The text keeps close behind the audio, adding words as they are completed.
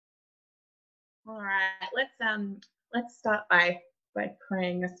All right, let's start by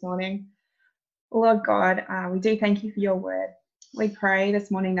praying this morning. Lord God, we do thank you for your word. We pray this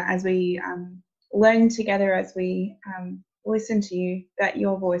morning that as we learn together, as we listen to you, that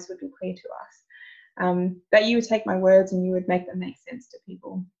your voice would be clear to us. That you would take my words and you would make them make sense to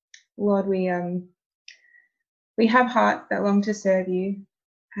people. Lord, we have hearts that long to serve you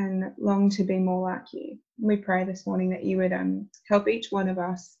and long to be more like you. We pray this morning that you would help each one of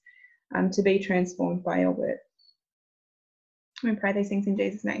us to be transformed by your word. We pray these things in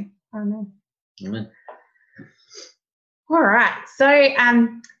Jesus' name. Amen. Amen. All right. So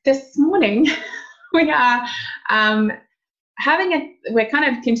this morning we are we're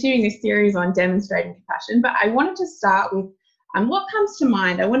kind of continuing this series on demonstrating compassion, but I wanted to start with what comes to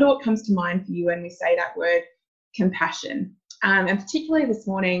mind. I wonder what comes to mind for you when we say that word compassion. And particularly this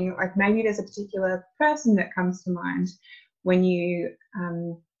morning, like maybe there's a particular person that comes to mind when you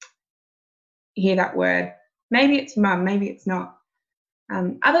hear that word. Maybe it's your mum, maybe it's not.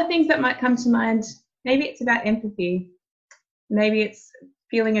 Other things that might come to mind, maybe it's about empathy, maybe it's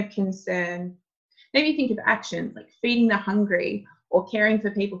feeling of concern, maybe you think of actions like feeding the hungry or caring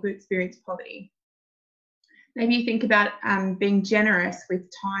for people who experience poverty. Maybe you think about being generous with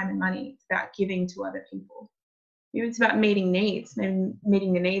time and money. It's about giving to other people. Maybe it's about meeting needs, maybe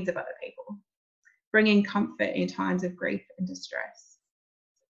meeting the needs of other people, bringing comfort in times of grief and distress.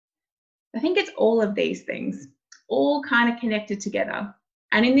 I think it's all of these things, all kind of connected together.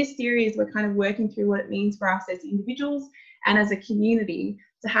 And in this series, we're kind of working through what it means for us as individuals and as a community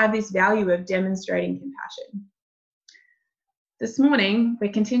to have this value of demonstrating compassion. This morning,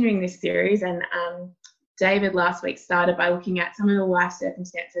 we're continuing this series, and David last week started by looking at some of the life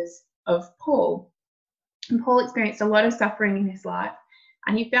circumstances of Paul. And Paul experienced a lot of suffering in his life,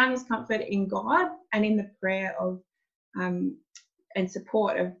 and he found his comfort in God and in the prayer of and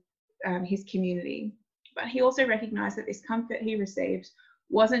support of his community. But he also recognized that this comfort he received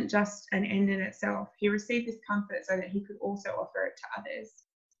wasn't just an end in itself. He received this comfort so that he could also offer it to others.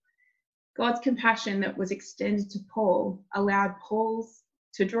 God's compassion that was extended to Paul allowed Paul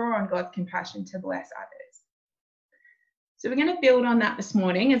to draw on God's compassion to bless others. So we're going to build on that this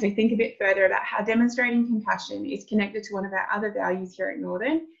morning as we think a bit further about how demonstrating compassion is connected to one of our other values here at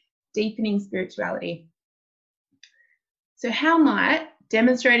Northern, deepening spirituality. So how might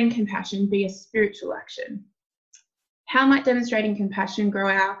demonstrating compassion be a spiritual action? How might demonstrating compassion grow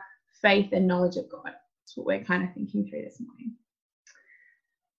our faith and knowledge of God? That's what we're kind of thinking through this morning.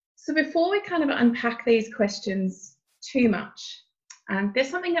 So before we kind of unpack these questions too much, there's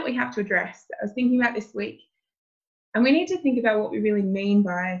something that we have to address that I was thinking about this week. And we need to think about what we really mean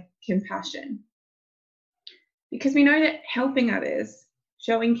by compassion. Because we know that helping others,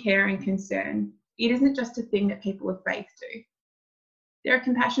 showing care and concern, it isn't just a thing that people of faith do. There are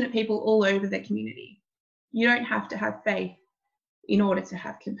compassionate people all over the community. You don't have to have faith in order to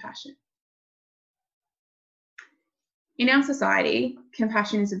have compassion. In our society,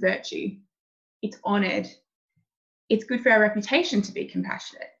 compassion is a virtue. It's honoured. It's good for our reputation to be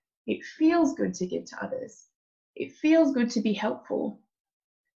compassionate. It feels good to give to others. It feels good to be helpful.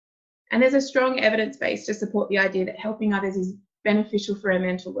 And there's a strong evidence base to support the idea that helping others is beneficial for our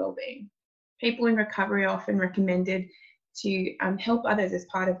mental well-being. People in recovery are often recommended to help others as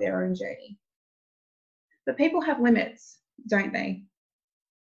part of their own journey. But people have limits, don't they?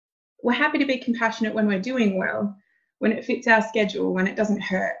 We're happy to be compassionate when we're doing well, when it fits our schedule, when it doesn't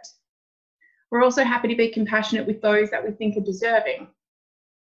hurt. We're also happy to be compassionate with those that we think are deserving.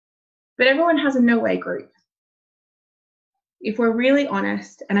 But everyone has a no-way group. If we're really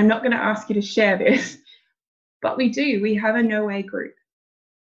honest, and I'm not going to ask you to share this, but we have a no-way group.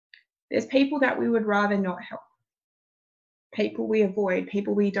 There's people that we would rather not help. People we avoid,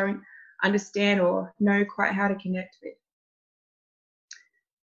 people we don't understand or know quite how to connect with.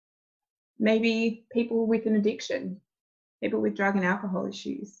 Maybe people with an addiction, people with drug and alcohol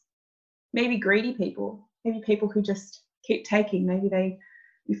issues, maybe greedy people, maybe people who just keep taking, maybe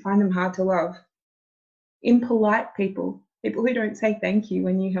you find them hard to love. Impolite people, people who don't say thank you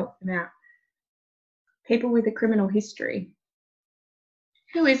when you help them out. People with a criminal history.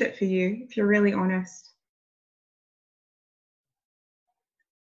 Who is it for you, if you're really honest?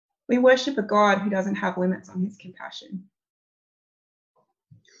 We worship a God who doesn't have limits on his compassion.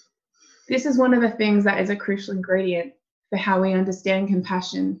 This is one of the things that is a crucial ingredient for how we understand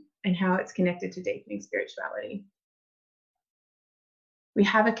compassion and how it's connected to deepening spirituality. We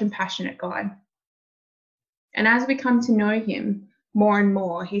have a compassionate God. And as we come to know him more and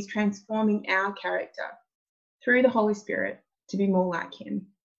more, he's transforming our character through the Holy Spirit to be more like him.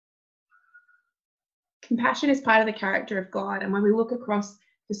 Compassion is part of the character of God, and when we look across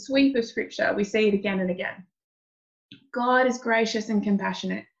the sweep of Scripture, we see it again and again. God is gracious and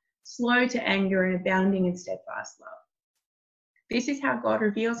compassionate, slow to anger and abounding in steadfast love. This is how God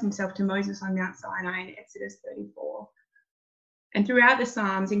reveals himself to Moses on Mount Sinai in Exodus 34. And throughout the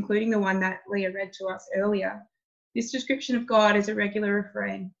Psalms, including the one that Leah read to us earlier, this description of God is a regular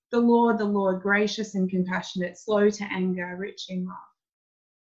refrain. The Lord, gracious and compassionate, slow to anger, rich in love.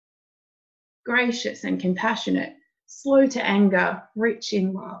 Gracious and compassionate, slow to anger, rich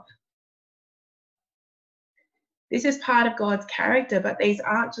in love. This is part of God's character, but these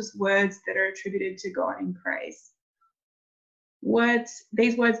aren't just words that are attributed to God in praise.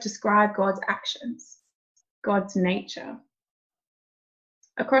 These words describe God's actions, God's nature.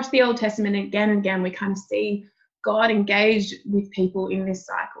 Across the Old Testament, again and again, we kind of see God engaged with people in this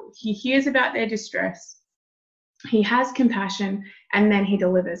cycle. He hears about their distress, he has compassion, and then he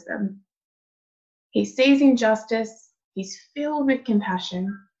delivers them. He sees injustice, he's filled with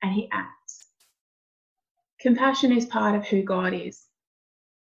compassion, and he acts. Compassion is part of who God is.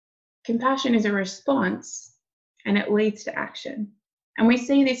 Compassion is a response, and it leads to action. And we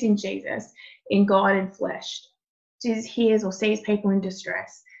see this in Jesus, in God in flesh. Jesus hears or sees people in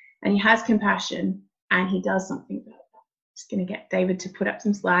distress, and he has compassion, and he does something about it. I'm just going to get David to put up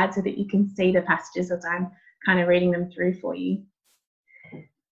some slides so that you can see the passages as I'm kind of reading them through for you.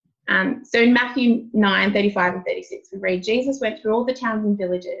 So in Matthew 9, 35 and 36, we read, Jesus went through all the towns and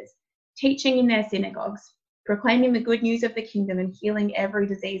villages, teaching in their synagogues, proclaiming the good news of the kingdom and healing every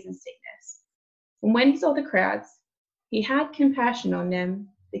disease and sickness. And when he saw the crowds, he had compassion on them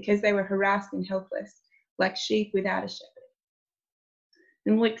because they were harassed and helpless, like sheep without a shepherd.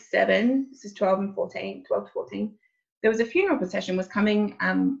 In Luke 7, this is 12 to 14, there was a funeral procession was coming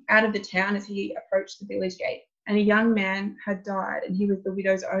out of the town as he approached the village gate, and a young man had died, and he was the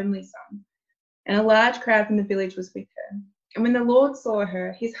widow's only son. And a large crowd from the village was with her. And when the Lord saw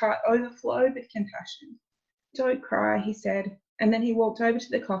her, his heart overflowed with compassion. "Don't cry," he said, and then he walked over to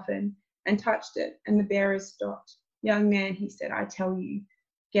the coffin and touched it, and the bearers stopped. "Young man," he said, "I tell you,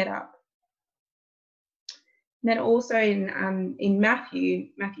 get up." And then also in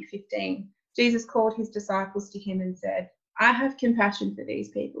Matthew 15, Jesus called his disciples to him and said, "I have compassion for these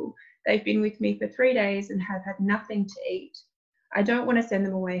people. They've been with me for 3 days and have had nothing to eat. I don't want to send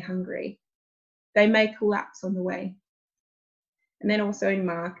them away hungry. They may collapse on the way." And then also in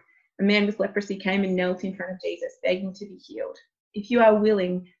Mark, a man with leprosy came and knelt in front of Jesus, begging to be healed. "If you are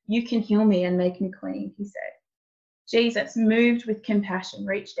willing, you can heal me and make me clean," he said. Jesus, moved with compassion,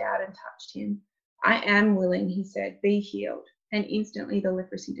 reached out and touched him. "I am willing," he said, "be healed." And instantly the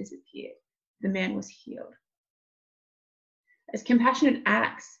leprosy disappeared. The man was healed. As compassionate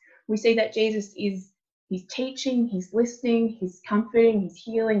acts, we see that Jesus he's teaching, he's listening, he's comforting, he's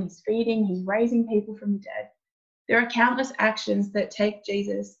healing, he's feeding, he's raising people from the dead. There are countless actions that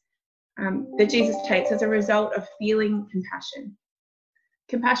Jesus takes as a result of feeling compassion.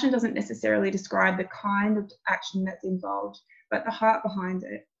 Compassion doesn't necessarily describe the kind of action that's involved, but the heart behind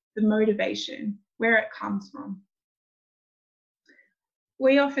it, the motivation, where it comes from.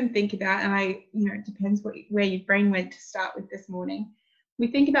 We often think about, and it depends where your brain went to start with this morning. We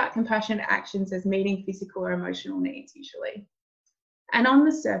think about compassionate actions as meeting physical or emotional needs usually. And on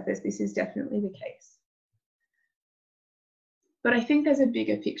the surface, this is definitely the case. But I think there's a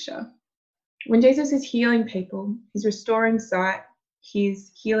bigger picture. When Jesus is healing people, he's restoring sight,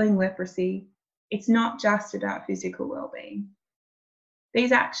 he's healing leprosy, it's not just about physical well-being.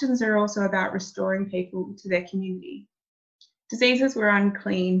 These actions are also about restoring people to their community. Diseases were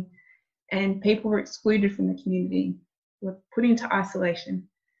unclean and people were excluded from the community, were put into isolation.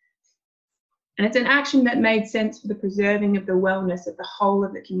 And it's an action that made sense for the preserving of the wellness of the whole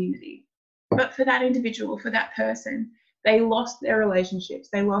of the community. But for that individual, for that person, they lost their relationships,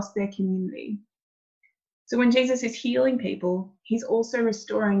 they lost their community. So when Jesus is healing people, he's also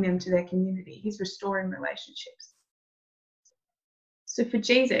restoring them to their community. He's restoring relationships. So for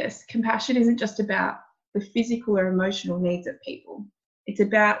Jesus, compassion isn't just about the physical or emotional needs of people. It's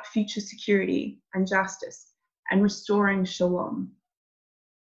about future security and justice and restoring shalom.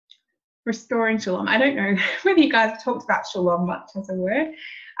 Restoring shalom. I don't know whether you guys talked about shalom much as a word.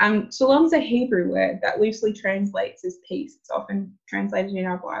 Shalom's a Hebrew word that loosely translates as peace. It's often translated in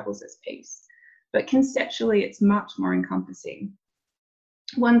our Bibles as peace. But conceptually, it's much more encompassing.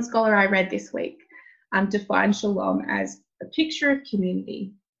 One scholar I read this week defined shalom as a picture of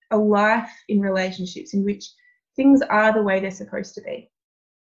community, a life in relationships in which things are the way they're supposed to be.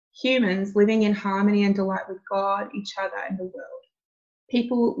 Humans living in harmony and delight with God, each other, and the world.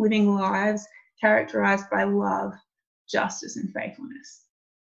 People living lives characterized by love, justice, and faithfulness.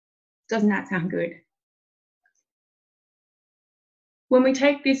 Doesn't that sound good? When we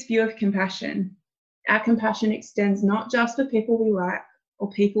take this view of compassion, our compassion extends not just for people we like or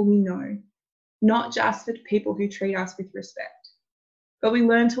people we know, not just for people who treat us with respect, but we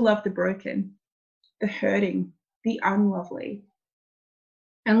learn to love the broken, the hurting, the unlovely.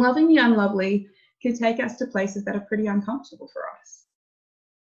 And loving the unlovely can take us to places that are pretty uncomfortable for us.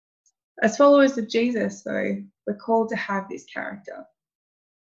 As followers of Jesus, though, we're called to have this character.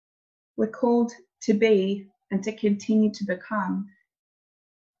 We're called to be and to continue to become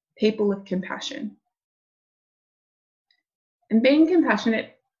people of compassion. And being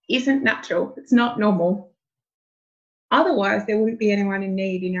compassionate isn't natural, it's not normal. Otherwise, there wouldn't be anyone in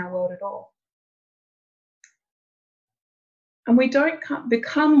need in our world at all. And we don't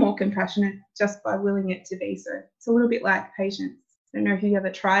become more compassionate just by willing it to be so. It's a little bit like patience. I don't know if you've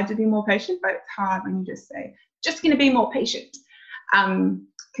ever tried to be more patient, but it's hard when you just say, just going to be more patient.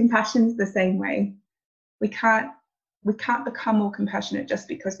 Compassion's the same way. We can't become more compassionate just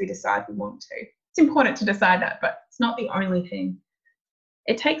because we decide we want to. It's important to decide that, but it's not the only thing.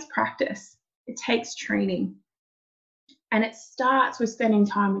 It takes practice. It takes training. And it starts with spending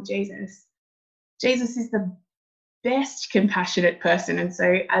time with Jesus. Jesus is the best compassionate person. And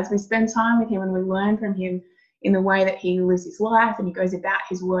so as we spend time with him and we learn from him in the way that he lives his life and he goes about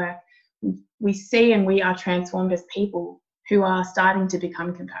his work, we see and we are transformed as people who are starting to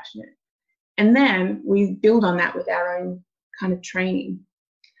become compassionate. And then we build on that with our own kind of training.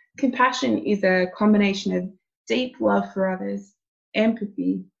 Compassion is a combination of deep love for others,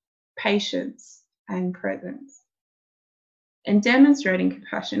 empathy, patience, and presence. And demonstrating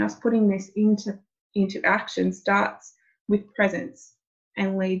compassion, us putting this into action, starts with presence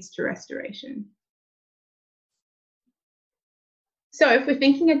and leads to restoration. So if we're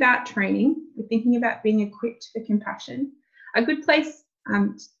thinking about training, we're thinking about being equipped for compassion, a good place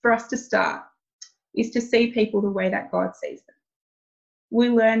for us to start is to see people the way that God sees them. We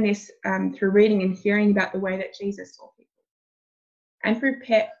learn this through reading and hearing about the way that Jesus saw people. And through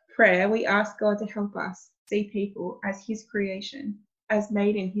prayer, we ask God to help us see people as his creation, as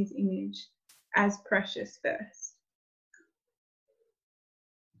made in his image, as precious first.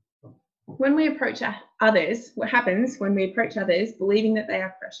 When we approach others, what happens when we approach others believing that they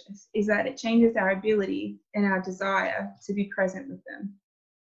are precious is that it changes our ability and our desire to be present with them.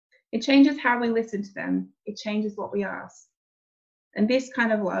 It changes how we listen to them. It changes what we ask. And this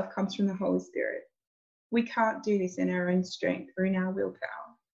kind of love comes from the Holy Spirit. We can't do this in our own strength or in our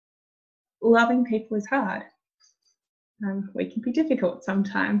willpower. Loving people is hard. We can be difficult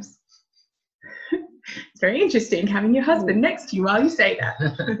sometimes. It's very interesting having your husband next to you while you say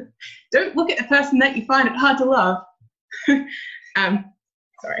that. Don't look at the person that you find it hard to love.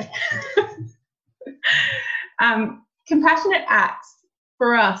 Sorry. Compassionate acts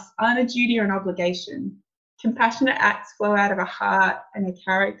for us aren't a duty or an obligation. Compassionate acts flow out of a heart and a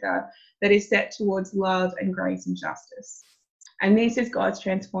character that is set towards love and grace and justice. And this is God's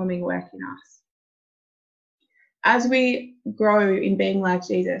transforming work in us. As we grow in being like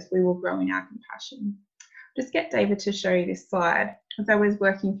Jesus, we will grow in our compassion. Just get David to show you this slide. As I was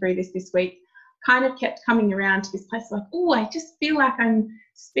working through this week, kind of kept coming around to this place like, oh, I just feel like I'm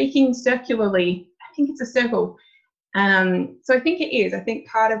speaking circularly. I think it's a circle. So I think it is. I think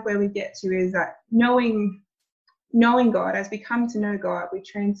part of where we get to is that knowing God, as we come to know God, we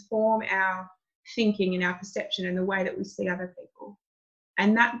transform our thinking and our perception and the way that we see other people.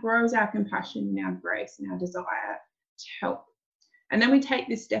 And that grows our compassion and our grace and our desire to help. And then we take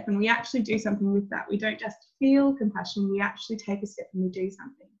this step and we actually do something with that. We don't just feel compassion, we actually take a step and we do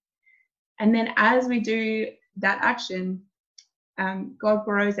something. And then as we do that action, God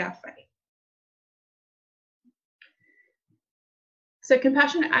grows our faith. So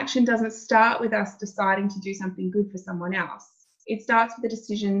compassionate action doesn't start with us deciding to do something good for someone else. It starts with a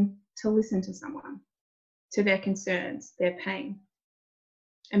decision to listen to someone, to their concerns, their pain,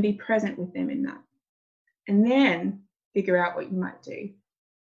 and be present with them in that. And then figure out what you might do.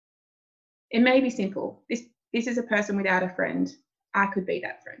 It may be simple. This is a person without a friend. I could be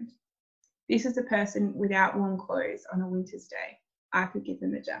that friend. This is a person without warm clothes on a winter's day. I could give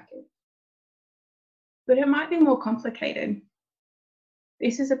them a jacket. But it might be more complicated.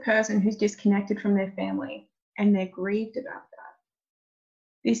 This is a person who's disconnected from their family and they're grieved about that.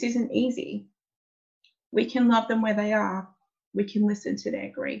 This isn't easy. We can love them where they are. We can listen to their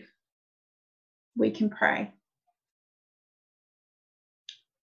grief. We can pray.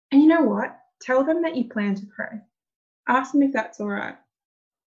 And you know what? Tell them that you plan to pray. Ask them if that's all right.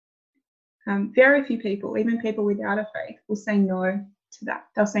 Very few people, even people without a faith, will say no to that.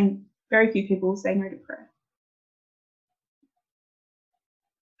 Very few people will say no to prayer.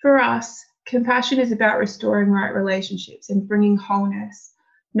 For us, Compassion is about restoring right relationships and bringing wholeness,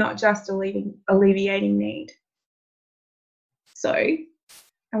 not just alleviating need. So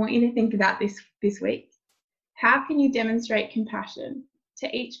I want you to think about this week. How can you demonstrate compassion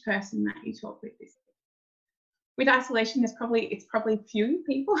to each person that you talk with this week? With isolation, it's probably few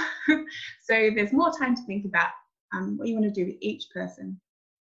people, so there's more time to think about what you want to do with each person.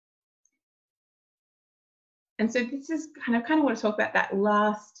 And so this is kind of want to talk about that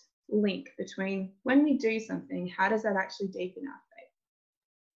last link between when we do something, how does that actually deepen our faith?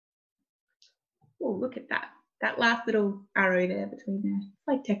 Oh, look at that. That last little arrow there between there. It's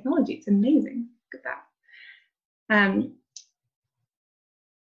like technology. It's amazing. Look at that.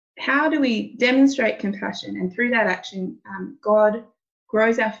 How do we demonstrate compassion? And through that action, God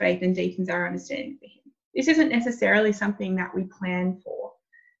grows our faith and deepens our understanding of Him. This isn't necessarily something that we plan for.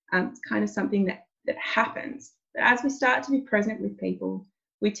 It's kind of something that happens. But as we start to be present with people,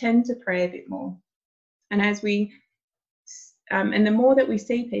 we tend to pray a bit more. And as and the more that we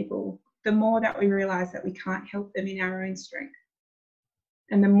see people, the more that we realize that we can't help them in our own strength.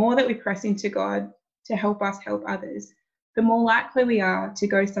 And the more that we press into God to help us help others, the more likely we are to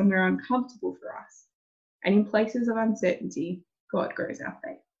go somewhere uncomfortable for us. And in places of uncertainty, God grows our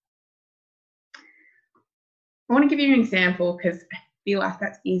faith. I want to give you an example because I feel like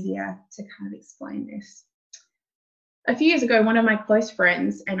that's easier to kind of explain this. A few years ago, one of my close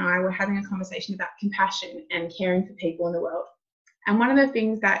friends and I were having a conversation about compassion and caring for people in the world. And one of the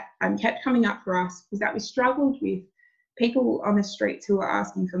things that kept coming up for us was that we struggled with people on the streets who were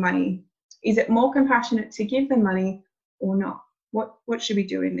asking for money. Is it more compassionate to give them money or not? What should we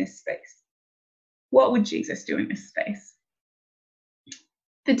do in this space? What would Jesus do in this space?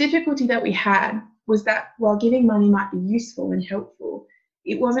 The difficulty that we had was that while giving money might be useful and helpful,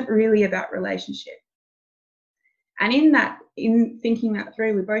 it wasn't really about relationship. And in thinking that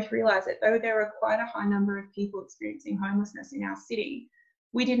through, we both realised that though there were quite a high number of people experiencing homelessness in our city,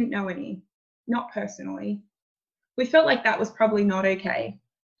 we didn't know any, not personally. We felt like that was probably not okay.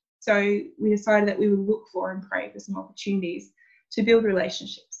 So we decided that we would look for and pray for some opportunities to build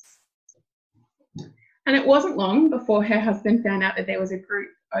relationships. And it wasn't long before her husband found out that there was a group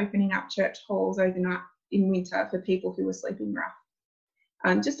opening up church halls overnight in winter for people who were sleeping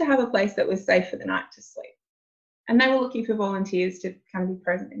rough, just to have a place that was safe for the night to sleep. And they were looking for volunteers to kind of be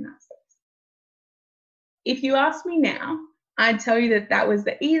present in that space. If you ask me now, I'd tell you that that was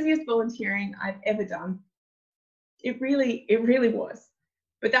the easiest volunteering I've ever done. It really was.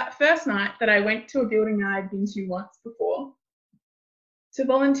 But that first night that I went to a building that I'd been to once before to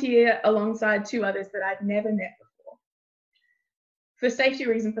volunteer alongside two others that I'd never met before. For safety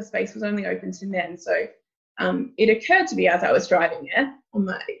reasons, the space was only open to men. So it occurred to me as I was driving there on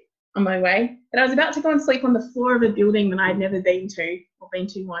my way that I was about to go and sleep on the floor of a building that I'd never been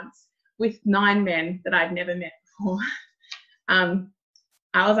to once with 9 men that I'd never met before.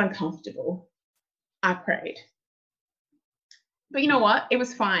 I was uncomfortable. I prayed. But you know what? It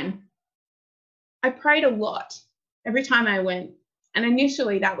was fine. I prayed a lot every time I went. And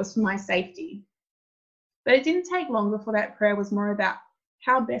initially that was for my safety. But it didn't take long before that prayer was more about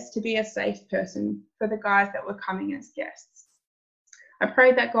how best to be a safe person for the guys that were coming as guests. I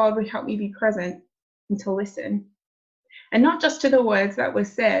prayed that God would help me be present and to listen. And not just to the words that were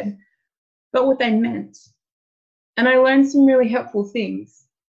said, but what they meant. And I learned some really helpful things.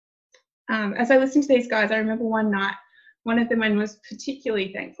 As I listened to these guys, I remember one night, one of them was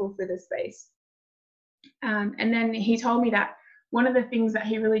particularly thankful for the space. And then he told me that one of the things that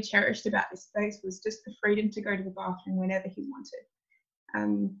he really cherished about this space was just the freedom to go to the bathroom whenever he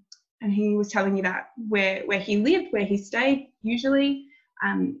wanted. And he was telling me that where he lived, where he stayed, usually,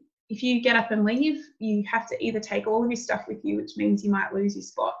 if you get up and leave, you have to either take all of your stuff with you, which means you might lose your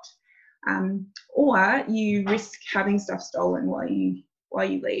spot, or you risk having stuff stolen while you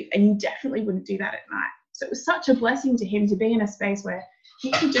leave. And you definitely wouldn't do that at night. So it was such a blessing to him to be in a space where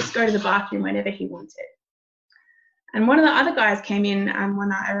he could just go to the bathroom whenever he wanted. And one of the other guys came in one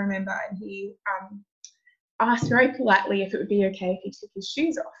night, I remember, and he asked very politely if it would be okay if he took his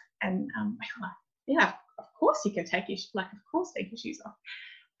shoes off. And we were like, yeah, of course you can take your shoes off.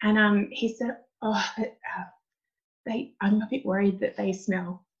 And he said, oh, I'm a bit worried that they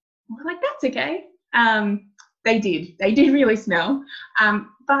smell. We're like, that's okay. They did really smell,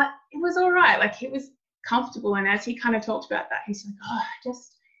 but it was all right. Like, it was comfortable. And as he kind of talked about that, he's like, oh,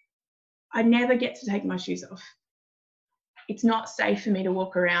 I never get to take my shoes off. It's not safe for me to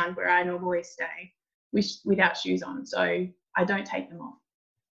walk around where I normally stay without shoes on, so I don't take them off.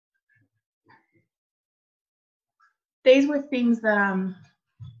 These were things that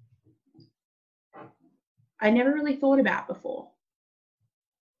I never really thought about before.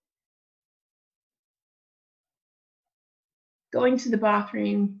 going to the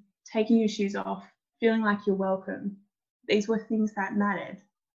bathroom, taking your shoes off, feeling like you're welcome. These were things that mattered.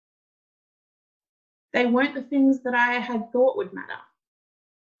 They weren't the things that I had thought would matter.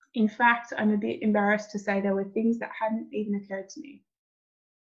 In fact, I'm a bit embarrassed to say there were things that hadn't even occurred to me.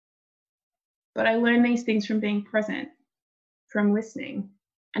 But I learned these things from being present, from listening,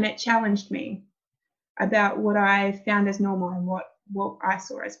 and it challenged me about what I found as normal and what I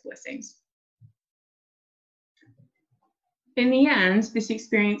saw as blessings. In the end, this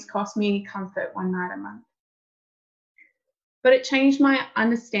experience cost me comfort one night a month. But it changed my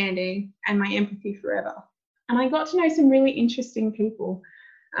understanding and my empathy forever. And I got to know some really interesting people.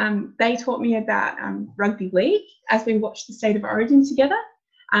 They taught me about rugby league as we watched the State of Origin together.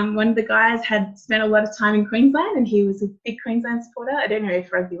 One of the guys had spent a lot of time in Queensland and he was a big Queensland supporter. I don't know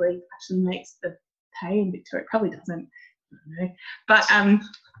if rugby league actually makes the pay in Victoria. It probably doesn't. I don't know. But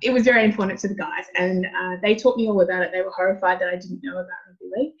it was very important to the guys and they taught me all about it. They were horrified that I didn't know about rugby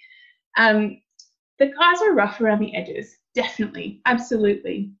league. The guys were rough around the edges, definitely,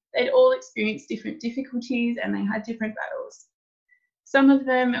 absolutely. They'd all experienced different difficulties and they had different battles. Some of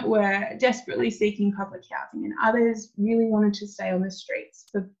them were desperately seeking public housing and others really wanted to stay on the streets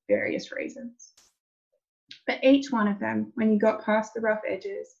for various reasons. But each one of them, when you got past the rough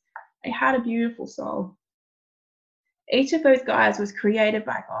edges, they had a beautiful soul. Each of those guys was created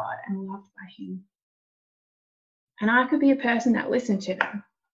by God and loved by Him. And I could be a person that listened to them.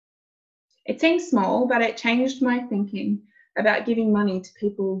 It seems small, but it changed my thinking about giving money to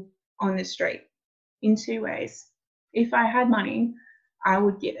people on the street in two ways. If I had money, I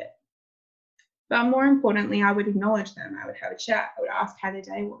would give it. But more importantly, I would acknowledge them. I would have a chat. I would ask how their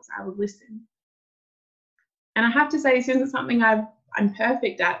day was. I would listen. And I have to say, this isn't something I'm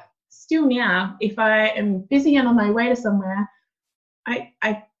perfect at. Still now, if I am busy and on my way to somewhere,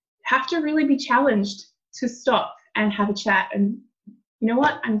 I have to really be challenged to stop and have a chat. And you know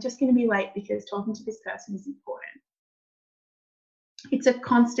what? I'm just going to be late because talking to this person is important. It's a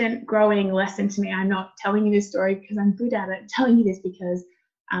constant growing lesson to me. I'm not telling you this story because I'm good at it. I'm telling you this because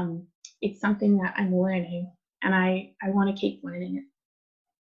it's something that I'm learning and I want to keep learning it.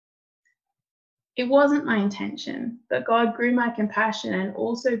 It wasn't my intention, but God grew my compassion and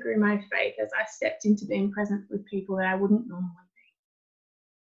also grew my faith as I stepped into being present with people that I wouldn't normally be.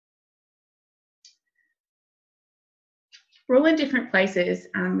 We're all in different places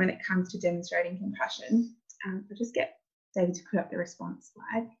when it comes to demonstrating compassion. I'll just get David to put up the response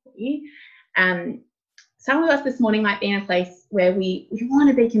slide for you. Some of us this morning might be in a place where we want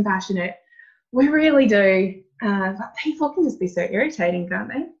to be compassionate. We really do. But people can just be so irritating, can't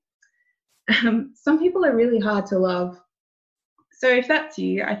they? Some people are really hard to love. So if that's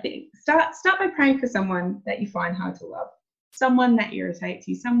you, I think start by praying for someone that you find hard to love, someone that irritates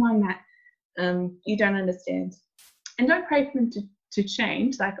you, someone that you don't understand. And don't pray for them to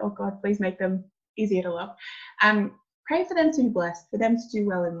change, like, oh God, please make them easier to love. Pray for them to be blessed, for them to do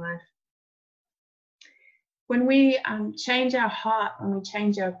well in life. When we change our heart, when we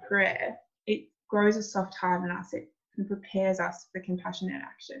change our prayer, it grows a soft heart in us. It prepares us for compassionate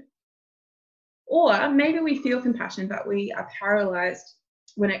action. Or maybe we feel compassion, but we are paralyzed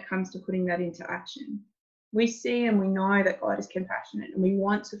when it comes to putting that into action. We see and we know that God is compassionate and we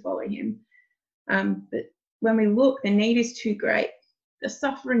want to follow Him. But when we look, the need is too great. The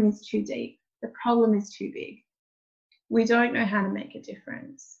suffering is too deep. The problem is too big. We don't know how to make a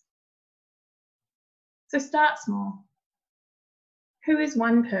difference. So start small. Who is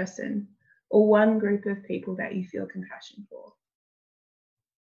one person or one group of people that you feel compassion for?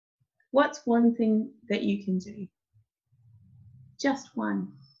 What's one thing that you can do? Just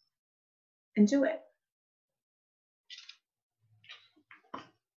one. And do it.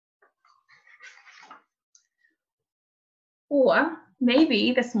 Or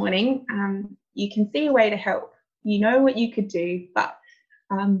maybe this morning you can see a way to help. You know what you could do, but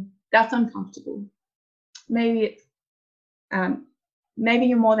that's uncomfortable. Maybe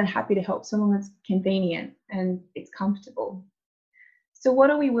you're more than happy to help someone that's convenient and it's comfortable. So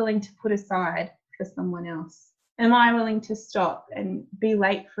what are we willing to put aside for someone else? Am I willing to stop and be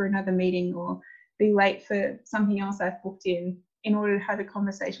late for another meeting or be late for something else I've booked in order to have a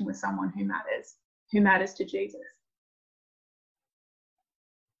conversation with someone who matters to Jesus?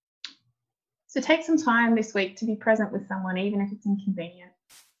 So take some time this week to be present with someone, even if it's inconvenient.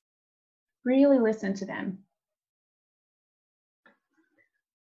 Really listen to them.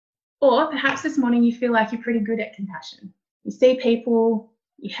 Or perhaps this morning you feel like you're pretty good at compassion. You see people,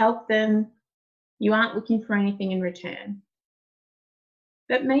 you help them, you aren't looking for anything in return.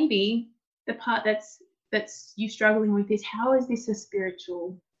 But maybe the part that's you struggling with is, how is this a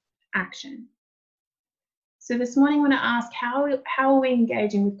spiritual action? So this morning I want to ask, how are we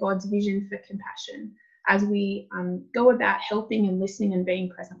engaging with God's vision for compassion as we go about helping and listening and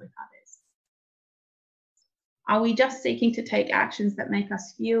being present with others? Are we just seeking to take actions that make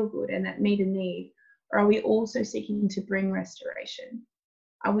us feel good and that meet a need? Or are we also seeking to bring restoration?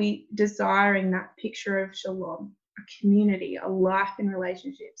 Are we desiring that picture of shalom, a community, a life in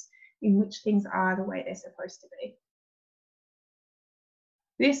relationships in which things are the way they're supposed to be?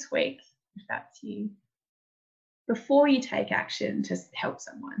 This week, if that's you, before you take action to help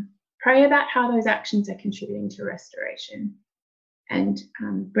someone, pray about how those actions are contributing to restoration and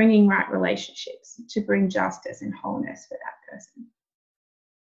bringing right relationships to bring justice and wholeness for that person.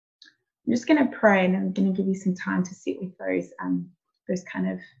 I'm just going to pray, and I'm going to give you some time to sit with those kind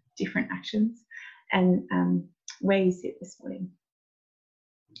of different actions and where you sit this morning.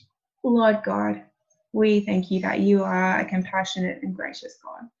 Lord God, we thank you that you are a compassionate and gracious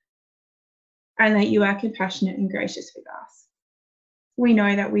God, and that you are compassionate and gracious with us. We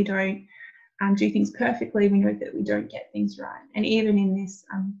know that we don't do things perfectly. We know that we don't get things right. And even in this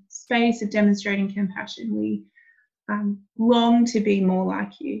space of demonstrating compassion, we long to be more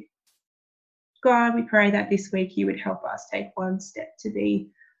like you. God, we pray that this week you would help us take one step to be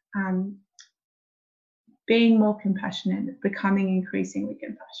being more compassionate, becoming increasingly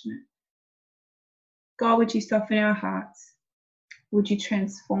compassionate. God, would you soften our hearts? Would you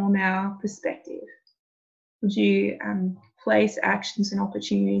transform our perspective? Would you place actions and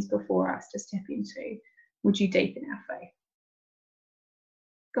opportunities before us to step into? Would you deepen our faith?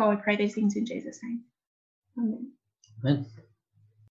 God, we pray these things in Jesus' name. Amen. Amen.